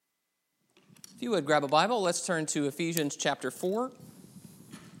If you would grab a Bible, let's turn to Ephesians chapter 4.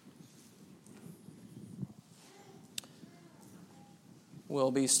 We'll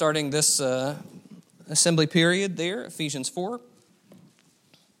be starting this assembly period there, Ephesians 4.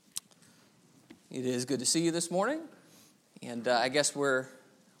 It is good to see you this morning. And I guess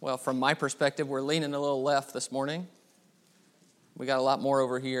from my perspective, we're leaning a little left this morning. We got a lot more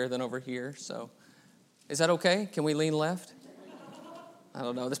over here than over here. So is that okay? Can we lean left? I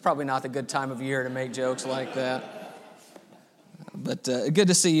don't know. This is probably not the good time of year to make jokes like that. But good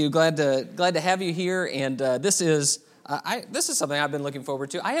to see you. Glad to have you here. And this is something I've been looking forward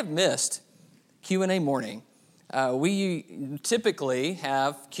to. I have missed Q&A morning. We typically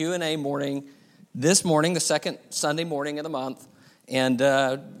have Q&A morning this morning, the second Sunday morning of the month. And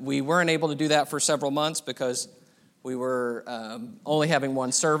we weren't able to do that for several months because we were only having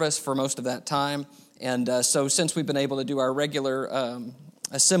one service for most of that time. And so since we've been able to do our regular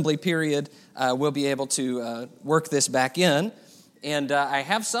assembly period, we'll be able to work this back in. And I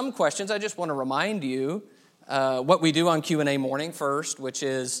have some questions. I just want to remind you what we do on Q&A morning first, which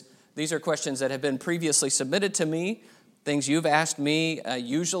is these are questions that have been previously submitted to me, things you've asked me.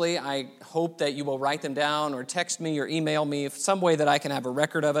 Usually I hope that you will write them down or text me or email me, some way that I can have a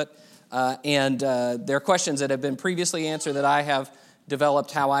record of it. And they're questions that have been previously answered that I have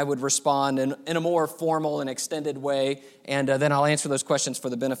developed how I would respond in a more formal and extended way, and then I'll answer those questions for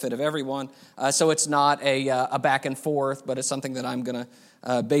the benefit of everyone. So it's not a back and forth, but it's something that I'm going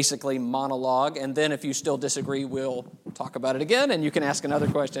to basically monologue, and then if you still disagree, we'll talk about it again, and you can ask another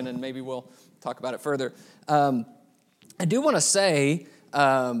question, and maybe we'll talk about it further. I do want to say,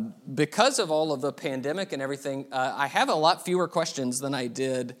 because of all of the pandemic and everything, I have a lot fewer questions than I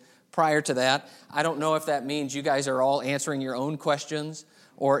did prior to that. I don't know if that means you guys are all answering your own questions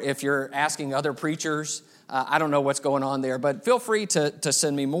or if you're asking other preachers. I don't know what's going on there, but feel free to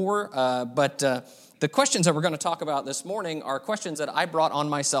send me more. But the questions that we're going to talk about this morning are questions that I brought on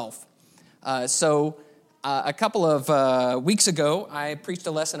myself. So a couple of weeks ago, I preached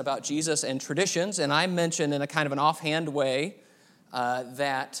a lesson about Jesus and traditions, and I mentioned in a kind of an offhand way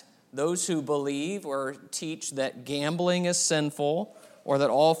that those who believe or teach that gambling is sinful or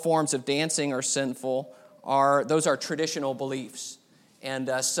that all forms of dancing are sinful, those are traditional beliefs. And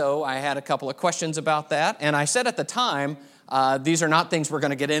so I had a couple of questions about that. And I said at the time, these are not things we're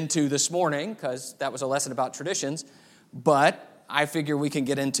going to get into this morning, because that was a lesson about traditions, but I figure we can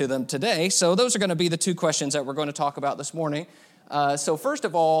get into them today. So those are going to be the two questions that we're going to talk about this morning. So first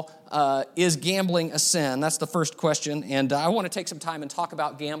of all, is gambling a sin? That's the first question. And I want to take some time and talk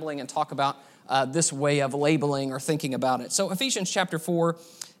about gambling and talk about this way of labeling or thinking about it. So Ephesians chapter 4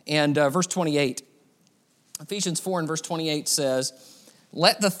 and verse 28. Ephesians 4 and verse 28 says,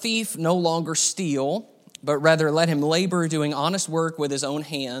 "Let the thief no longer steal, but rather let him labor doing honest work with his own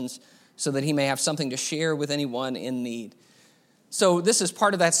hands, so that he may have something to share with anyone in need." So this is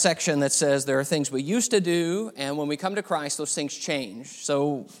part of that section that says there are things we used to do, and when we come to Christ, those things change.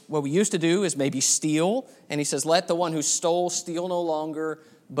 So what we used to do is maybe steal, and he says, let the one who stole steal no longer.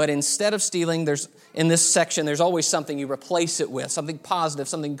 But instead of stealing, in this section, there's always something you replace it with, something positive,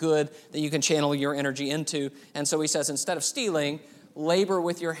 something good that you can channel your energy into. And so he says, instead of stealing, labor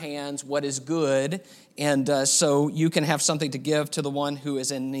with your hands what is good, and so you can have something to give to the one who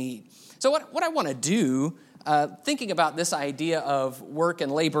is in need. So what I want to do, thinking about this idea of work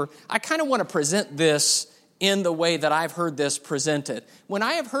and labor, I kind of want to present this in the way that I've heard this presented. When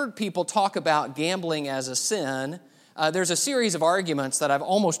I have heard people talk about gambling as a sin, there's a series of arguments that I've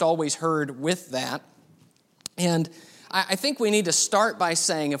almost always heard with that. And I think we need to start by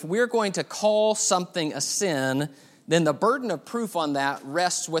saying if we're going to call something a sin, then the burden of proof on that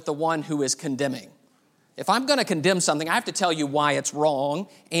rests with the one who is condemning. If I'm going to condemn something, I have to tell you why it's wrong,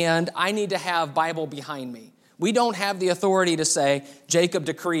 and I need to have Bible behind me. We don't have the authority to say, Jacob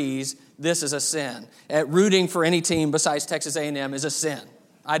decrees this is a sin. Rooting for any team besides Texas A&M is a sin.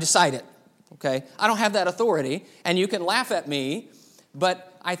 I decide it. Okay, I don't have that authority, and you can laugh at me,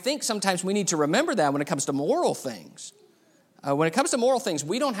 but I think sometimes we need to remember that when it comes to moral things. When it comes to moral things,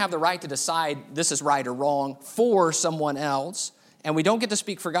 we don't have the right to decide this is right or wrong for someone else, and we don't get to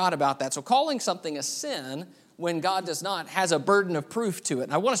speak for God about that. So calling something a sin when God does not has a burden of proof to it.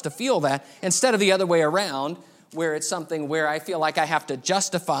 And I want us to feel that instead of the other way around, where it's something where I feel like I have to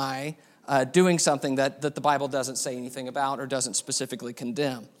justify doing something that the Bible doesn't say anything about or doesn't specifically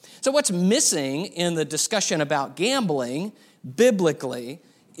condemn. So what's missing in the discussion about gambling biblically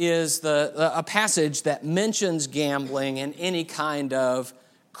is a passage that mentions gambling in any kind of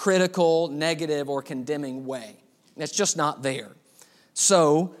critical, negative, or condemning way. It's just not there.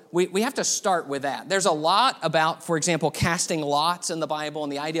 So we have to start with that. There's a lot about, for example, casting lots in the Bible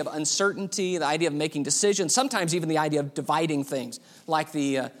and the idea of uncertainty, the idea of making decisions, sometimes even the idea of dividing things, like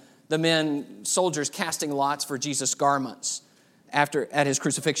the soldiers casting lots for Jesus' garments at his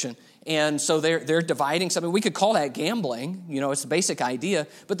crucifixion. And so they're dividing something. We could call that gambling. It's a basic idea,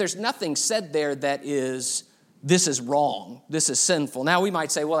 but there's nothing said there that is, this is wrong, this is sinful. Now we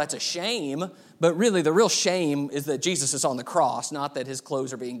might say, well, that's a shame, but really the real shame is that Jesus is on the cross, not that his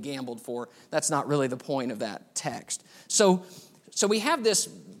clothes are being gambled for. That's not really the point of that text. So we have this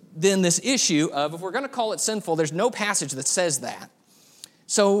issue of, if we're going to call it sinful, there's no passage that says that.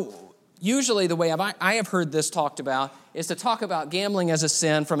 So usually the way I have heard this talked about is to talk about gambling as a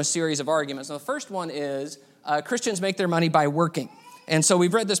sin from a series of arguments. Now, the first one is Christians make their money by working. And so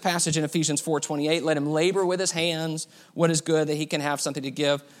we've read this passage in Ephesians 4:28, let him labor with his hands what is good, that he can have something to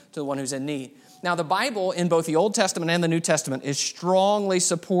give to the one who's in need. Now, the Bible in both the Old Testament and the New Testament is strongly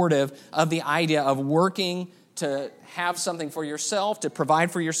supportive of the idea of working to have something for yourself, to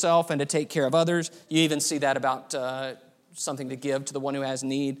provide for yourself, and to take care of others. You even see that about something to give to the one who has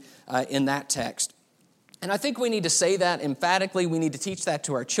need in that text. And I think we need to say that emphatically. We need to teach that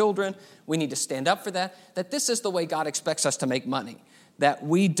to our children. We need to stand up for that this is the way God expects us to make money, that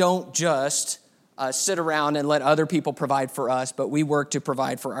we don't just sit around and let other people provide for us, but we work to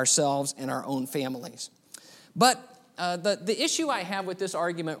provide for ourselves and our own families. But the issue I have with this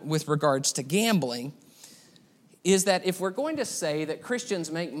argument with regards to gambling is that if we're going to say that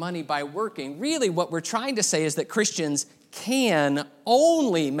Christians make money by working, really what we're trying to say is that Christians can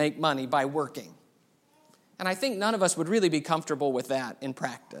only make money by working. And I think none of us would really be comfortable with that in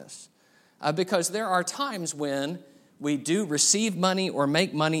practice, because there are times when we do receive money or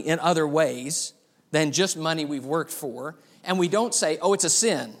make money in other ways than just money we've worked for, and we don't say, oh, it's a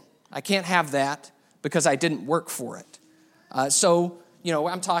sin. I can't have that because I didn't work for it. So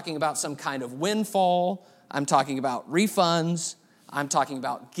I'm talking about some kind of windfall. I'm talking about refunds. I'm talking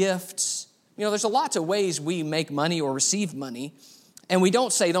about gifts. There's a lot of ways we make money or receive money, and we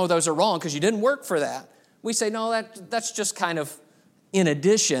don't say, no, those are wrong because you didn't work for that. We say, no, that's just kind of in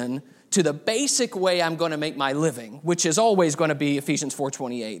addition to the basic way I'm going to make my living, which is always going to be Ephesians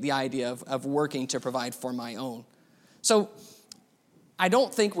 4:28, the idea of working to provide for my own. So I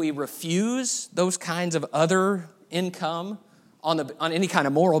don't think we refuse those kinds of other income on any kind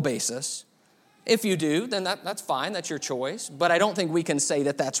of moral basis. If you do, then that's fine, that's your choice. But I don't think we can say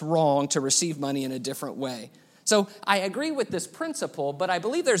that that's wrong to receive money in a different way. So I agree with this principle, but I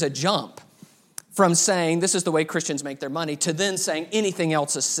believe there's a jump from saying this is the way Christians make their money to then saying anything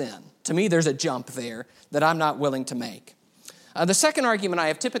else is sin. To me, there's a jump there that I'm not willing to make. The second argument I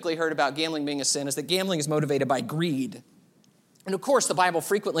have typically heard about gambling being a sin is that gambling is motivated by greed. And of course, the Bible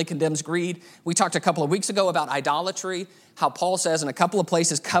frequently condemns greed. We talked a couple of weeks ago about idolatry, how Paul says in a couple of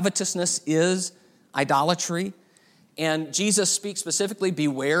places covetousness is idolatry. And Jesus speaks specifically,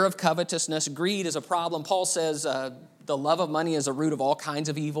 beware of covetousness. Greed is a problem. Paul says the love of money is a root of all kinds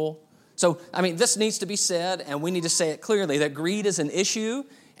of evil. So, this needs to be said, and we need to say it clearly, that greed is an issue,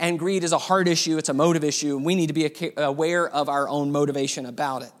 and greed is a heart issue, it's a motive issue, and we need to be aware of our own motivation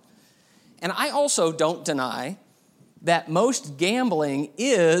about it. And I also don't deny that most gambling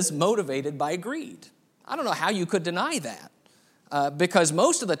is motivated by greed. I don't know how you could deny that, because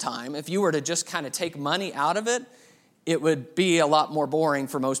most of the time, if you were to just kind of take money out of it, it would be a lot more boring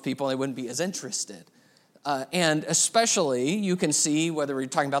for most people, they wouldn't be as interested. And especially, you can see, whether you're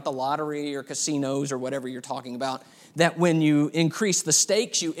talking about the lottery or casinos or whatever you're talking about, that when you increase the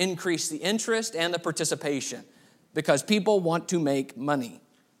stakes, you increase the interest and the participation because people want to make money.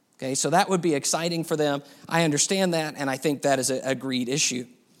 Okay, so that would be exciting for them. I understand that, and I think that is a greed issue.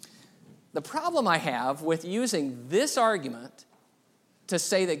 The problem I have with using this argument to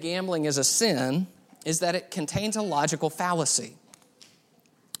say that gambling is a sin is that it contains a logical fallacy.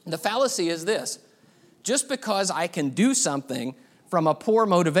 The fallacy is this. Just because I can do something from a poor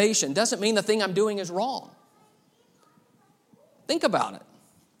motivation doesn't mean the thing I'm doing is wrong. Think about it.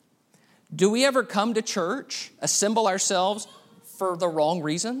 Do we ever come to church, assemble ourselves for the wrong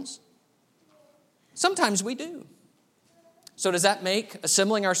reasons? Sometimes we do. So does that make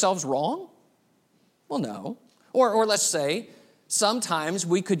assembling ourselves wrong? Well, no. Or let's say sometimes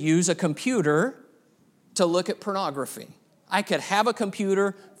we could use a computer to look at pornography. I could have a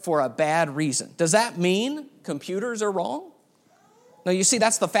computer for a bad reason. Does that mean computers are wrong? No, you see,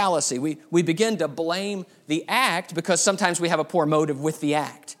 that's the fallacy. We begin to blame the act because sometimes we have a poor motive with the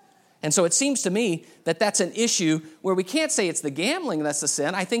act. And so it seems to me that that's an issue where we can't say it's the gambling that's the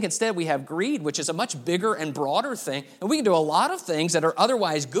sin. I think instead we have greed, which is a much bigger and broader thing. And we can do a lot of things that are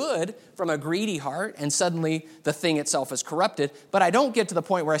otherwise good from a greedy heart, and suddenly the thing itself is corrupted. But I don't get to the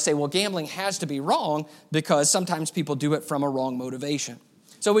point where I say, well, gambling has to be wrong, because sometimes people do it from a wrong motivation.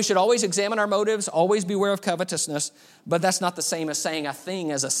 So we should always examine our motives, always beware of covetousness, but that's not the same as saying a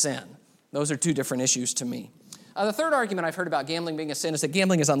thing as a sin. Those are two different issues to me. The third argument I've heard about gambling being a sin is that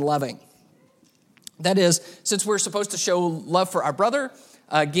gambling is unloving. That is, since we're supposed to show love for our brother,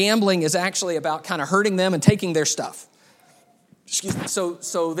 gambling is actually about kind of hurting them and taking their stuff. Excuse me.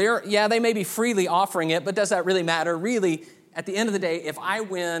 So they may be freely offering it, but does that really matter? Really, at the end of the day, if I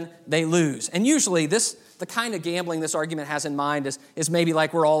win, they lose. And usually the kind of gambling this argument has in mind is maybe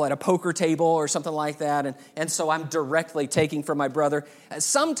like we're all at a poker table or something like that, and so I'm directly taking from my brother.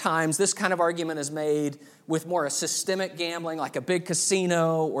 Sometimes this kind of argument is made with more a systemic gambling, like a big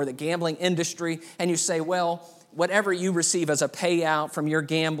casino or the gambling industry, and you say, well, whatever you receive as a payout from your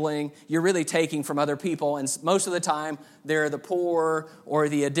gambling, you're really taking from other people, and most of the time they're the poor or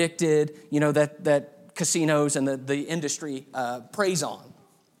the addicted, that casinos and the industry preys on.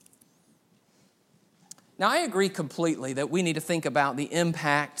 Now, I agree completely that we need to think about the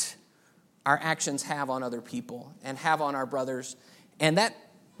impact our actions have on other people and have on our brothers, and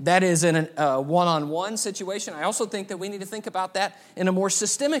that is in a one-on-one situation. I also think that we need to think about that in a more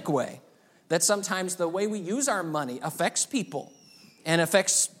systemic way, that sometimes the way we use our money affects people and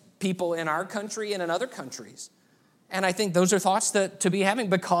affects people in our country and in other countries. And I think those are thoughts to be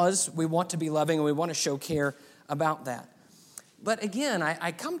having, because we want to be loving and we want to show care about that. But again,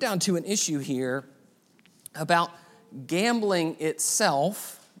 I come down to an issue here about gambling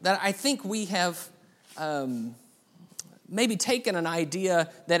itself that I think we have maybe taken an idea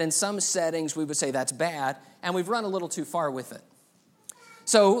that in some settings we would say that's bad, and we've run a little too far with it.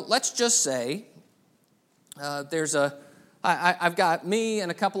 So let's just say I've got me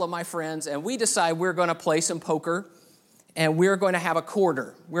and a couple of my friends, and we decide we're going to play some poker, and we're going to have a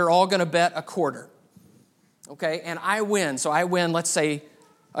quarter. We're all going to bet a quarter, okay? And I win. So I win, let's say,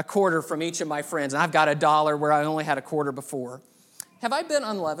 a quarter from each of my friends, and I've got $1 where I only had a quarter before. Have I been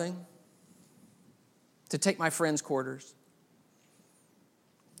unloving to take my friends' quarters?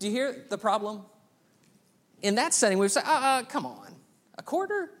 Do you hear the problem? In that setting, we would say, come on, a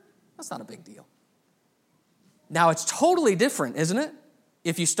quarter? That's not a big deal. Now, it's totally different, isn't it,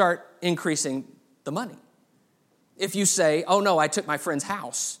 if you start increasing the money. If you say, oh, no, I took my friend's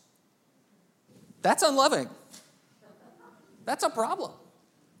house. That's unloving. That's a problem.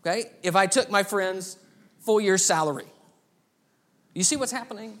 Okay, if I took my friend's full year's salary. You see what's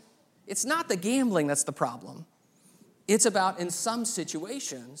happening? It's not the gambling that's the problem. It's about, in some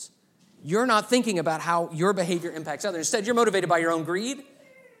situations, you're not thinking about how your behavior impacts others. Instead, you're motivated by your own greed.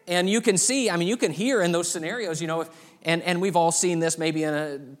 And you can see, you can hear in those scenarios, and we've all seen this maybe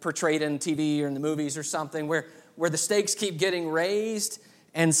portrayed in TV or in the movies or something, where the stakes keep getting raised,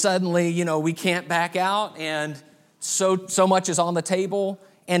 and suddenly, we can't back out, and so much is on the table.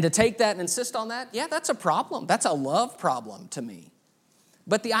 And to take that and insist on that, yeah, that's a problem. That's a love problem to me.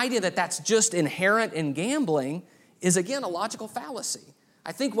 But the idea that that's just inherent in gambling is, again, a logical fallacy.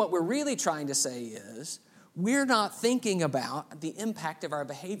 I think what we're really trying to say is we're not thinking about the impact of our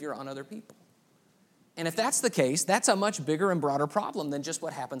behavior on other people. And if that's the case, that's a much bigger and broader problem than just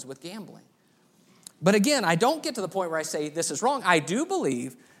what happens with gambling. But again, I don't get to the point where I say this is wrong. I do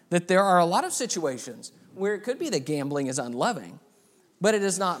believe that there are a lot of situations where it could be that gambling is unloving, but it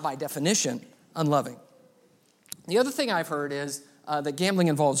is not, by definition, unloving. The other thing I've heard is that gambling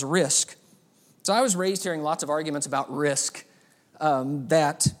involves risk. So I was raised hearing lots of arguments about risk,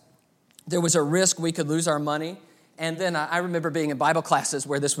 that there was a risk we could lose our money. And then I remember being in Bible classes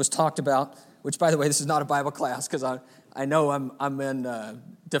where this was talked about, which, by the way, this is not a Bible class, because I know I'm in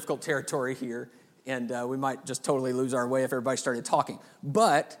difficult territory here, and we might just totally lose our way if everybody started talking.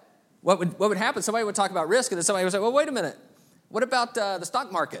 But what would happen? Somebody would talk about risk, and then somebody would say, well, wait a minute. What about the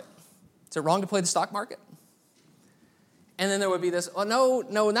stock market? Is it wrong to play the stock market? And then there would be this, oh,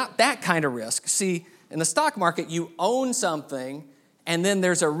 no, not that kind of risk. See, in the stock market, you own something, and then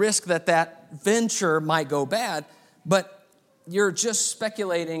there's a risk that venture might go bad, but you're just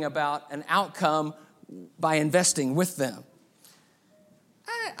speculating about an outcome by investing with them.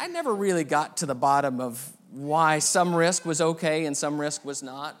 I never really got to the bottom of why some risk was okay and some risk was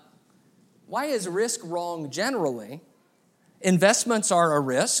not. Why is risk wrong generally? Investments are a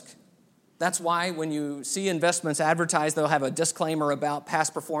risk. That's why when you see investments advertised, they'll have a disclaimer about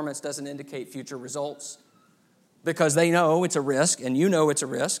past performance doesn't indicate future results, because they know it's a risk and you know it's a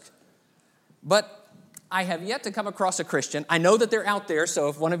risk. But I have yet to come across a Christian. I know that they're out there, so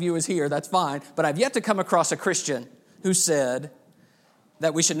if one of you is here, that's fine. But I've yet to come across a Christian who said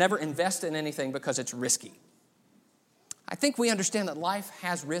that we should never invest in anything because it's risky. I think we understand that life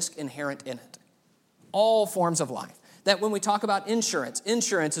has risk inherent in it. All forms of life. That when we talk about insurance,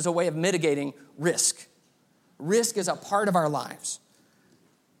 insurance is a way of mitigating risk. Risk is a part of our lives.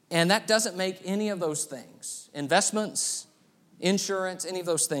 And that doesn't make any of those things, investments, insurance, any of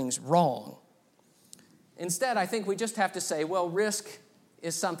those things, wrong. Instead, I think we just have to say, well, risk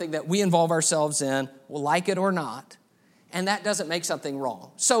is something that we involve ourselves in, we'll like it or not, and that doesn't make something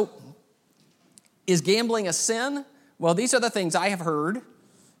wrong. So, is gambling a sin? Well, these are the things I have heard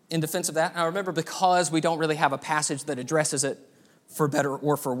in defense of that. And I remember because we don't really have a passage that addresses it for better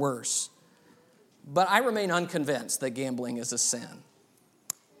or for worse. But I remain unconvinced that gambling is a sin.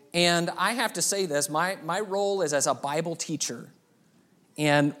 And I have to say this, my role is as a Bible teacher,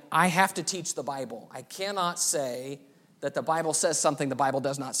 and I have to teach the Bible. I cannot say that the Bible says something the Bible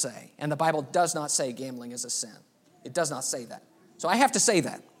does not say. And the Bible does not say gambling is a sin. It does not say that. So I have to say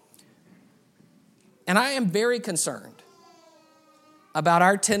that. And I am very concerned about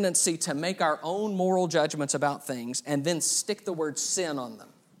our tendency to make our own moral judgments about things and then stick the word sin on them.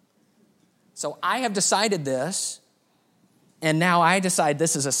 So I have decided this, and now I decide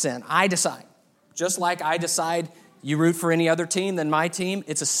this is a sin. I decide. Just like I decide you root for any other team than my team,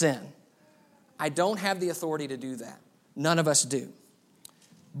 it's a sin. I don't have the authority to do that. None of us do.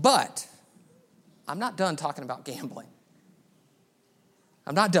 But I'm not done talking about gambling.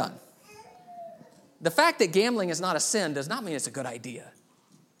 I'm not done. The fact that gambling is not a sin does not mean it's a good idea.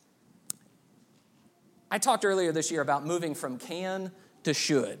 I talked earlier this year about moving from can to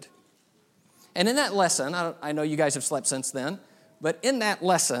should. And in that lesson, I know you guys have slept since then, but in that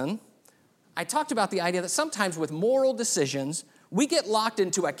lesson, I talked about the idea that sometimes with moral decisions, we get locked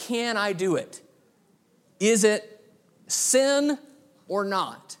into a can I do it? Is it sin or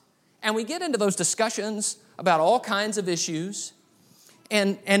not? And we get into those discussions about all kinds of issues.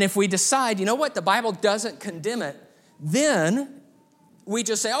 And if we decide, you know what, the Bible doesn't condemn it, then we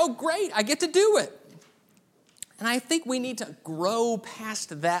just say, oh, great, I get to do it. And I think we need to grow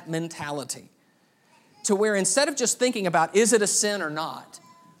past that mentality to where instead of just thinking about, is it a sin or not,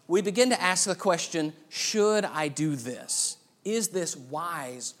 we begin to ask the question, should I do this? Is this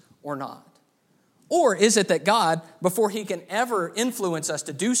wise or not? Or is it that God, before he can ever influence us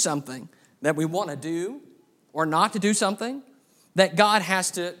to do something that we want to do or not to do something, that God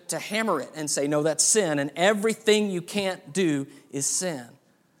has to hammer it and say, no, that's sin, and everything you can't do is sin.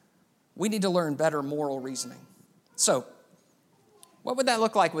 We need to learn better moral reasoning. So, what would that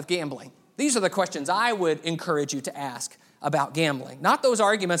look like with gambling? These are the questions I would encourage you to ask about gambling. Not those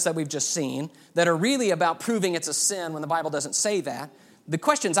arguments that we've just seen that are really about proving it's a sin when the Bible doesn't say that. The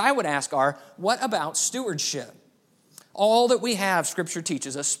questions I would ask are, what about stewardship? All that we have, Scripture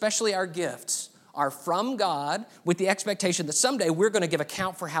teaches, especially our gifts, are from God with the expectation that someday we're going to give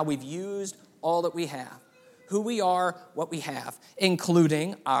account for how we've used all that we have, who we are, what we have,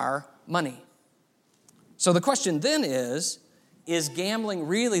 including our money. So the question then is gambling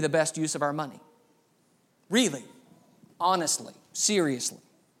really the best use of our money? Really, honestly, seriously,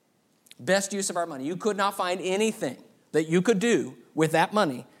 best use of our money. You could not find anything that you could do with that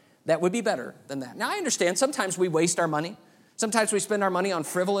money that would be better than that. Now, I understand sometimes we waste our money. Sometimes we spend our money on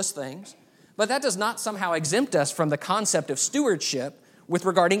frivolous things. But that does not somehow exempt us from the concept of stewardship with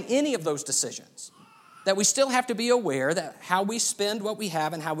regarding any of those decisions. That we still have to be aware that how we spend what we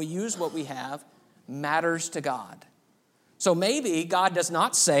have and how we use what we have matters to God. So maybe God does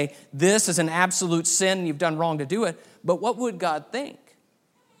not say, this is an absolute sin and you've done wrong to do it. But what would God think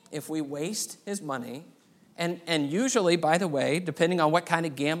if we waste his money? And usually, by the way, depending on what kind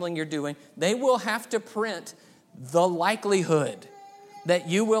of gambling you're doing, they will have to print the likelihood that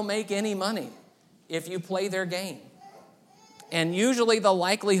you will make any money if you play their game. And usually the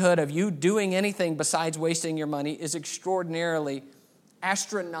likelihood of you doing anything besides wasting your money is extraordinarily,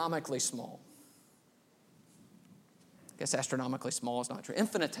 astronomically small. I guess astronomically small is not true.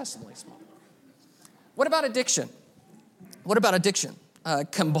 Infinitesimally small. What about addiction? What about addiction?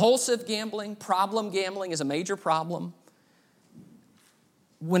 Compulsive gambling, problem gambling is a major problem.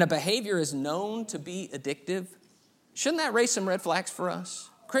 When a behavior is known to be addictive, shouldn't that raise some red flags for us?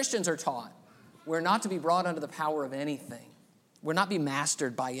 Christians are taught we're not to be brought under the power of anything. We're not to be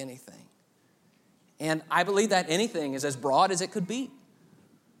mastered by anything. And I believe that anything is as broad as it could be.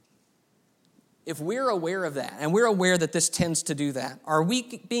 If we're aware of that, and we're aware that this tends to do that, are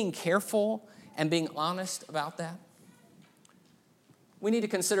we being careful and being honest about that? We need to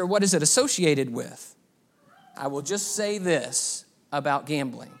consider, what is it associated with? I will just say this about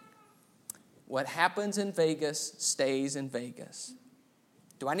gambling. what happens in Vegas stays in Vegas.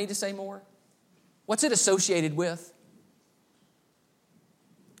 Do I need to say more? What's it associated with?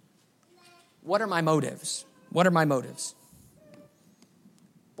 What are my motives? What are my motives?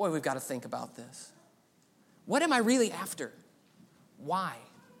 Boy, we've got to think about this. What am I really after? Why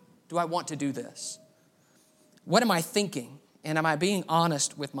do I want to do this? What am I thinking? And am I being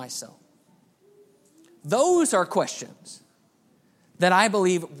honest with myself? Those are questions that I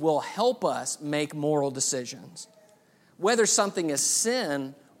believe will help us make moral decisions. Whether something is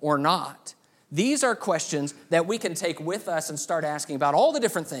sin or not, these are questions that we can take with us and start asking about all the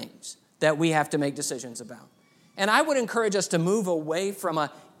different things that we have to make decisions about. And I would encourage us to move away from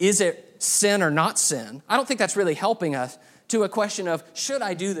is it sin or not sin? I don't think that's really helping us, to a question of, should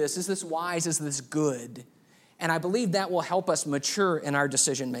I do this? Is this wise? Is this good? And I believe that will help us mature in our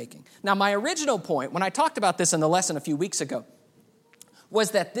decision making. Now, my original point, when I talked about this in the lesson a few weeks ago,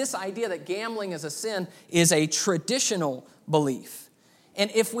 was that this idea that gambling is a sin is a traditional belief.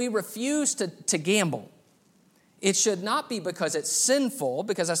 And if we refuse to gamble, it should not be because it's sinful,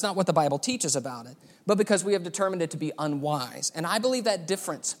 because that's not what the Bible teaches about it, but because we have determined it to be unwise. And I believe that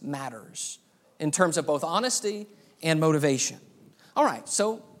difference matters in terms of both honesty and motivation. All right,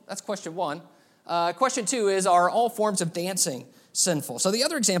 so that's question one. Question two is, are all forms of dancing sinful? So the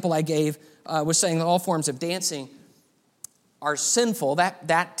other example I gave was saying that all forms of dancing are sinful.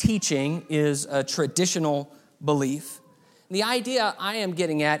 That teaching is a traditional belief. The idea I am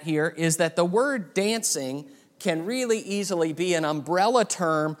getting at here is that the word dancing can really easily be an umbrella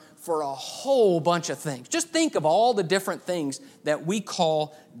term for a whole bunch of things. Just think of all the different things that we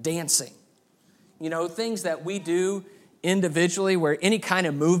call dancing. You know, things that we do individually, where any kind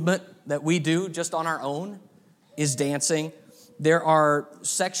of movement that we do just on our own is dancing. There are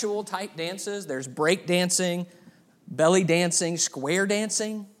sexual type dances. There's break dancing, belly dancing, square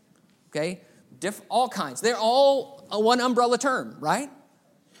dancing, okay? All kinds. They're all one umbrella term, right?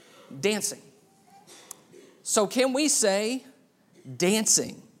 Dancing. So can we say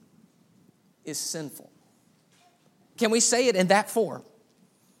dancing is sinful? Can we say it in that form?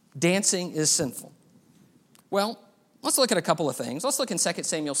 Dancing is sinful. Well, let's look at a couple of things. Let's look in 2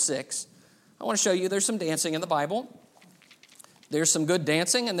 Samuel 6. I want to show you there's some dancing in the Bible. There's some good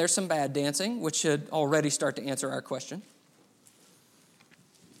dancing and there's some bad dancing, which should already start to answer our question.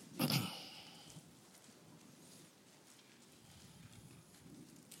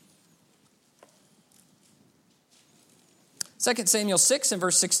 2 Samuel 6 and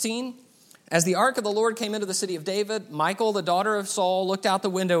verse 16, as the ark of the Lord came into the city of David, Michal, the daughter of Saul, looked out the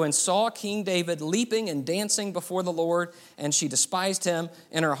window and saw King David leaping and dancing before the Lord, and she despised him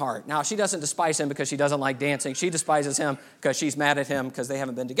in her heart. Now, she doesn't despise him because she doesn't like dancing. She despises him because she's mad at him because they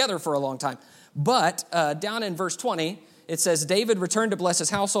haven't been together for a long time. But down in verse 20, it says, David returned to bless his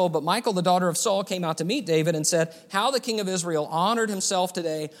household, but Michal, the daughter of Saul, came out to meet David and said, how the king of Israel honored himself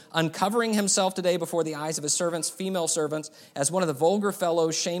today, uncovering himself today before the eyes of his servants, female servants, as one of the vulgar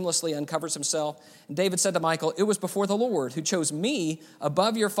fellows shamelessly uncovers himself. And David said to Michal, it was before the Lord who chose me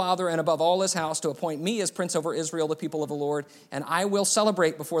above your father and above all his house to appoint me as prince over Israel, the people of the Lord. And I will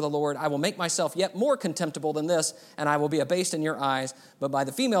celebrate before the Lord. I will make myself yet more contemptible than this, and I will be abased in your eyes. But by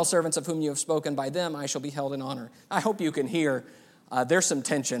the female servants of whom you have spoken, by them I shall be held in honor. I hope you can hear there's some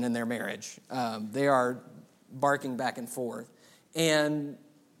tension in their marriage. They are barking back and forth. And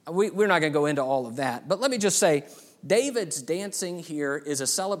we're not going to go into all of that. But let me just say, David's dancing here is a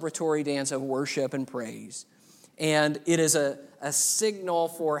celebratory dance of worship and praise. And it is a signal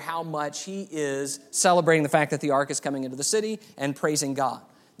for how much he is celebrating the fact that the ark is coming into the city and praising God.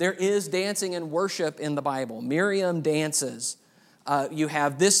 There is dancing and worship in the Bible. Miriam dances. You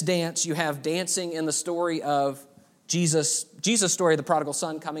have this dance. You have dancing in the story of Jesus' story of the prodigal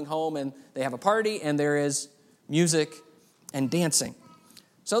son coming home, and they have a party, and there is music and dancing.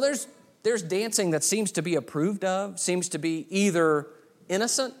 So there's dancing that seems to be approved of, seems to be either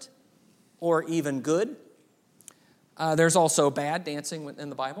innocent or even good. There's also bad dancing in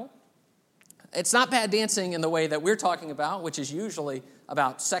the Bible. It's not bad dancing in the way that we're talking about, which is usually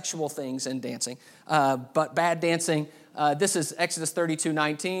about sexual things and dancing, but bad dancing. This is Exodus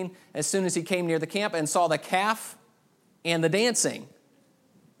 32:19. As soon as he came near the camp and saw the calf and the dancing.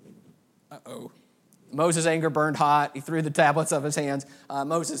 Moses' anger burned hot. He threw the tablets of his hands.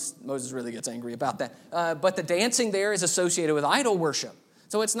 Moses really gets angry about that. But the dancing there is associated with idol worship.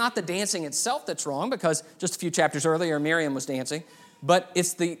 So it's not the dancing itself that's wrong, because just a few chapters earlier, Miriam was dancing, but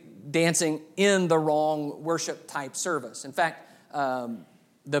it's the dancing in the wrong worship type service. In fact,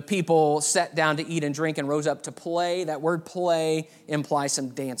 the people sat down to eat and drink and rose up to play. That word play implies some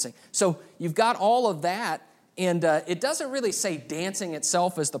dancing. So you've got all of that. And it doesn't really say dancing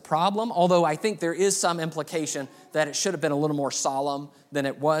itself is the problem, although I think there is some implication that it should have been a little more solemn than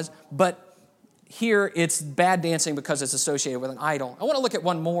it was. But here it's bad dancing because it's associated with an idol. I want to look at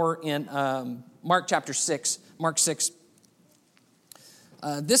one more in Mark chapter 6, Mark 6.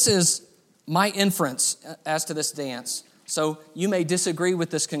 This is my inference as to this dance. So you may disagree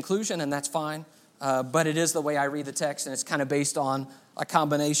with this conclusion, and that's fine. But it is the way I read the text, and it's kind of based on a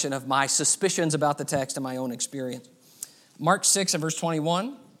combination of my suspicions about the text and my own experience. Mark 6 and verse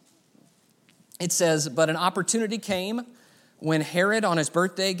 21, it says, "But an opportunity came when Herod on his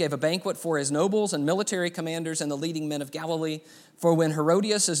birthday gave a banquet for his nobles and military commanders and the leading men of Galilee. For when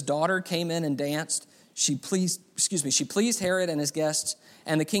Herodias' daughter came in and danced, she pleased Herod and his guests.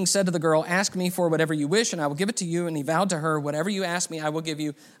 And the king said to the girl, 'Ask me for whatever you wish, and I will give it to you.' And he vowed to her, 'Whatever you ask me, I will give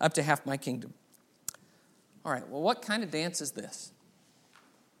you up to half my kingdom.'" All right, well, what kind of dance is this?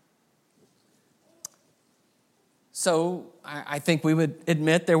 So I think we would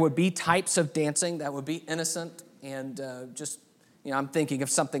admit there would be types of dancing that would be innocent and I'm thinking of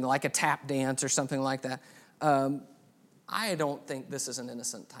something like a tap dance or something like that. I don't think this is an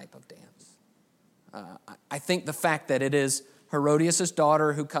innocent type of dance. I think the fact that it is Herodias'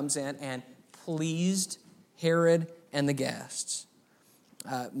 daughter who comes in and pleased Herod and the guests.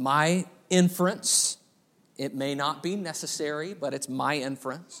 My inference, it may not be necessary, but it's my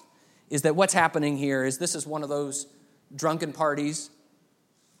inference, is that what's happening here is this is one of those drunken parties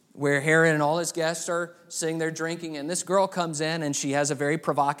where Herod and all his guests are sitting there drinking, and this girl comes in and she has a very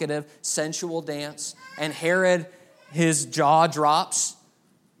provocative, sensual dance, and Herod, his jaw drops,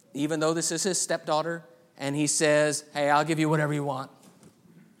 even though this is his stepdaughter, and he says, "Hey, I'll give you whatever you want."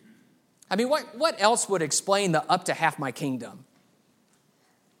 I mean, what else would explain the up to half my kingdom?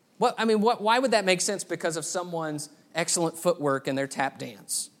 Why would that make sense because of someone's excellent footwork and their tap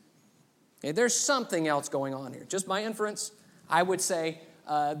dance? Okay, there's something else going on here. Just my inference, I would say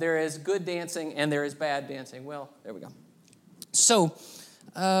there is good dancing and there is bad dancing. Well, there we go. So,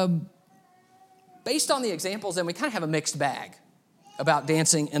 based on the examples, then we kind of have a mixed bag about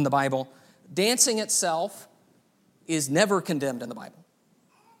dancing in the Bible. Dancing itself is never condemned in the Bible.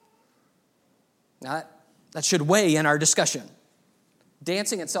 Now, that should weigh in our discussion.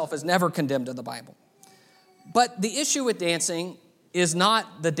 Dancing itself is never condemned in the Bible. But the issue with dancing is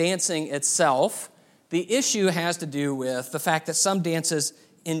not the dancing itself. The issue has to do with the fact that some dances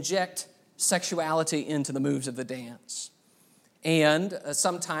inject sexuality into the moves of the dance and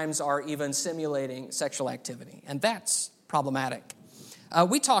sometimes are even simulating sexual activity. And that's problematic.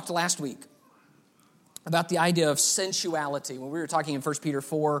 We talked last week about the idea of sensuality when we were talking in 1 Peter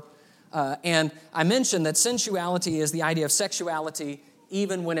 4. And I mentioned that sensuality is the idea of sexuality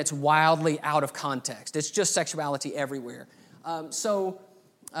even when it's wildly out of context. It's just sexuality everywhere.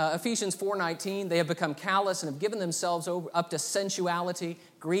 Ephesians 4:19, they have become callous and have given themselves up to sensuality,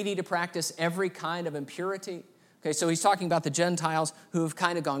 greedy to practice every kind of impurity. Okay, so he's talking about the Gentiles who have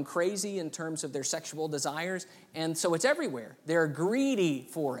kind of gone crazy in terms of their sexual desires, and so it's everywhere. They're greedy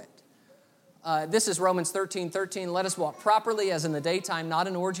for it. This is Romans 13:13. "Let us walk properly as in the daytime, not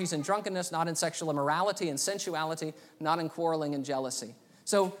in orgies and drunkenness, not in sexual immorality and sensuality, not in quarreling and jealousy."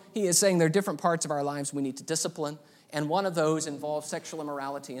 So he is saying there are different parts of our lives we need to discipline, and one of those involves sexual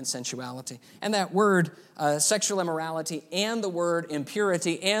immorality and sensuality. And that word sexual immorality and the word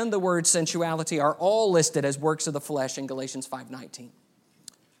impurity and the word sensuality are all listed as works of the flesh in Galatians 5:19.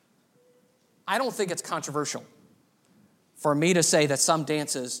 I don't think it's controversial for me to say that some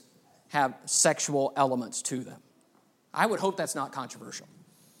dances have sexual elements to them. I would hope that's not controversial.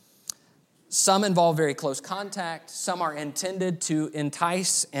 Some involve very close contact. Some are intended to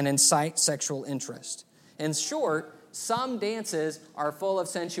entice and incite sexual interest. In short, some dances are full of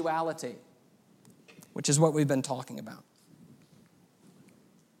sensuality, which is what we've been talking about.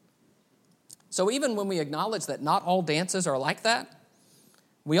 So even when we acknowledge that not all dances are like that,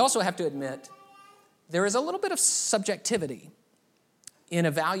 we also have to admit there is a little bit of subjectivity in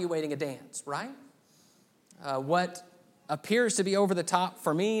evaluating a dance, right? What appears to be over the top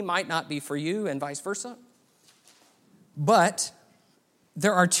for me might not be for you, and vice versa. But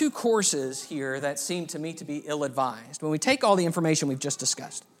there are two courses here that seem to me to be ill-advised when we take all the information we've just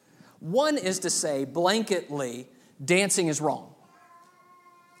discussed. One is to say, blanketly, dancing is wrong.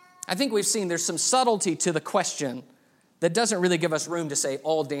 I think we've seen there's some subtlety to the question that doesn't really give us room to say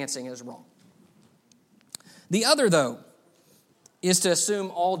all dancing is wrong. The other, though, is to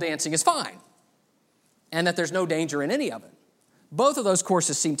assume all dancing is fine and that there's no danger in any of it. Both of those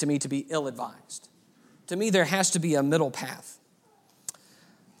courses seem to me to be ill-advised. To me, there has to be a middle path.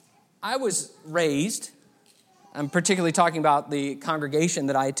 I was raised I'm particularly talking about the congregation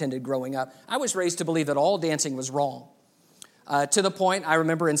that I attended growing up. I was raised to believe that all dancing was wrong. To the point, I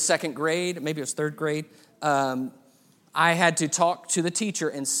remember in second grade, maybe it was third grade, I had to talk to the teacher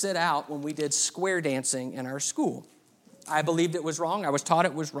and sit out when we did square dancing in our school. I believed it was wrong. I was taught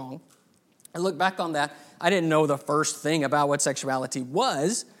it was wrong. I look back on that. I didn't know the first thing about what sexuality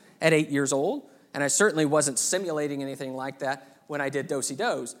was at 8 years old, and I certainly wasn't simulating anything like that when I did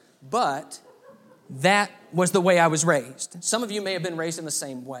do-si-dos. But that was the way I was raised. Some of you may have been raised in the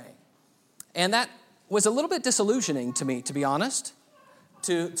same way. And that was a little bit disillusioning to me, to be honest,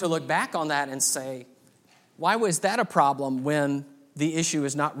 to look back on that and say, why was that a problem when the issue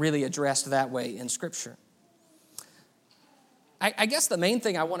is not really addressed that way in Scripture? I guess the main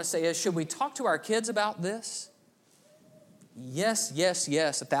thing I want to say is, should we talk to our kids about this? Yes, yes,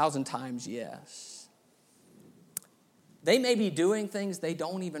 yes, 1,000 times yes. They may be doing things they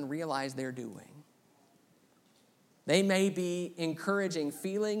don't even realize they're doing. They may be encouraging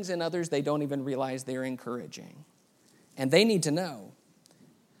feelings in others they don't even realize they're encouraging. And they need to know.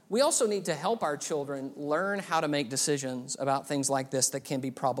 We also need to help our children learn how to make decisions about things like this that can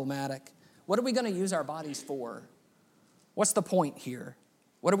be problematic. What are we going to use our bodies for? What's the point here?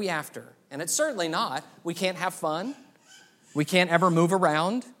 What are we after? And it's certainly not, we can't have fun. We can't ever move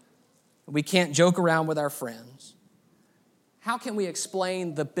around. We can't joke around with our friends. How can we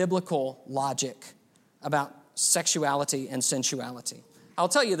explain the biblical logic about sexuality and sensuality? I'll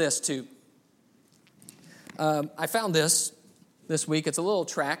tell you this too. I found this week. It's a little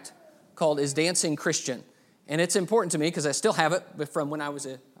tract called Is Dancing Christian? And it's important to me because I still have it from when I was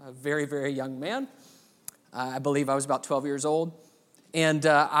a very, very young man. I believe I was about 12 years old. And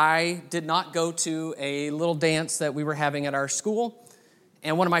I did not go to a little dance that we were having at our school.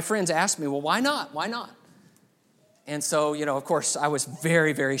 And one of my friends asked me, well, why not? Why not? And so, of course, I was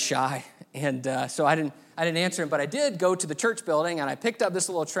very, very shy. And so I didn't answer him. But I did go to the church building, and I picked up this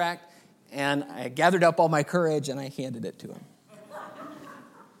little tract, and I gathered up all my courage, and I handed it to him.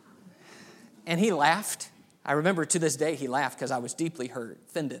 And he laughed. I remember to this day he laughed because I was deeply hurt,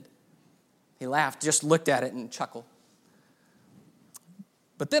 offended. He laughed, just looked at it and chuckled.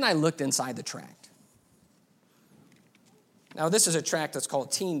 But then I looked inside the tract. Now, this is a tract that's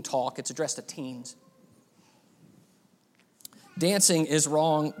called Teen Talk. It's addressed to teens. Dancing is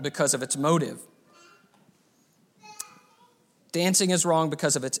wrong because of its motive. Dancing is wrong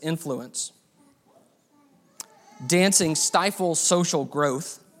because of its influence. Dancing stifles social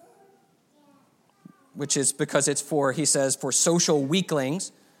growth, which is because it's for, he says, for social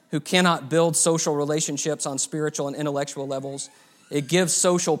weaklings who cannot build social relationships on spiritual and intellectual levels. It gives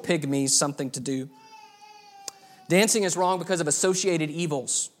social pygmies something to do. Dancing is wrong because of associated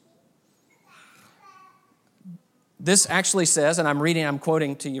evils. This actually says, and I'm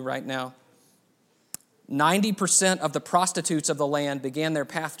quoting to you right now, 90% of the prostitutes of the land began their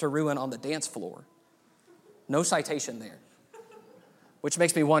path to ruin on the dance floor. No citation there, which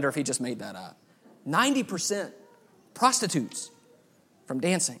makes me wonder if he just made that up. 90% prostitutes from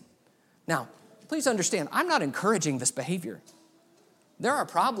dancing. Now, please understand, I'm not encouraging this behavior. There are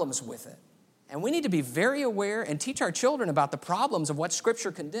problems with it. And we need to be very aware and teach our children about the problems of what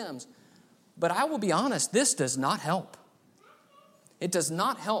Scripture condemns. But I will be honest, this does not help. It does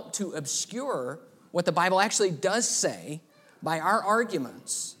not help to obscure what the Bible actually does say by our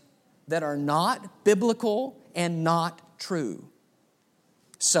arguments that are not biblical and not true.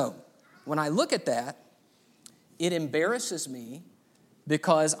 So, when I look at that, it embarrasses me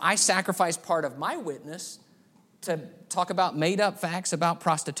because I sacrificed part of my witness to talk about made-up facts about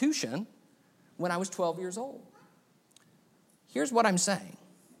prostitution when I was 12 years old. Here's what I'm saying.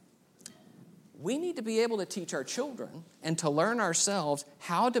 We need to be able to teach our children and to learn ourselves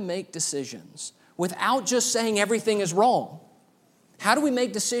how to make decisions without just saying everything is wrong. How do we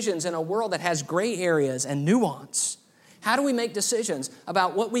make decisions in a world that has gray areas and nuance? How do we make decisions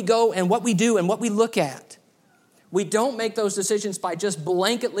about what we go and what we do and what we look at? We don't make those decisions by just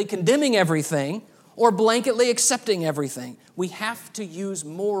blanketly condemning everything or blanketly accepting everything. We have to use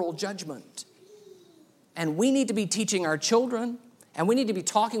moral judgment. And we need to be teaching our children, and we need to be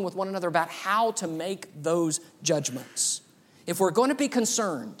talking with one another about how to make those judgments. If we're going to be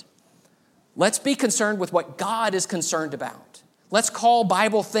concerned, let's be concerned with what God is concerned about. Let's call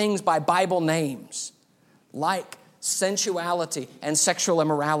Bible things by Bible names, like sensuality and sexual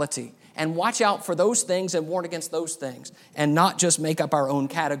immorality, and watch out for those things and warn against those things, and not just make up our own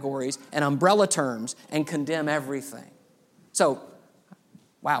categories and umbrella terms and condemn everything. So,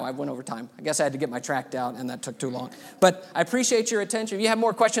 wow, I went over time. I guess I had to get my tract out, and that took too long. But I appreciate your attention. If you have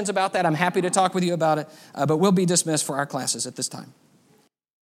more questions about that, I'm happy to talk with you about it, but we'll be dismissed for our classes at this time.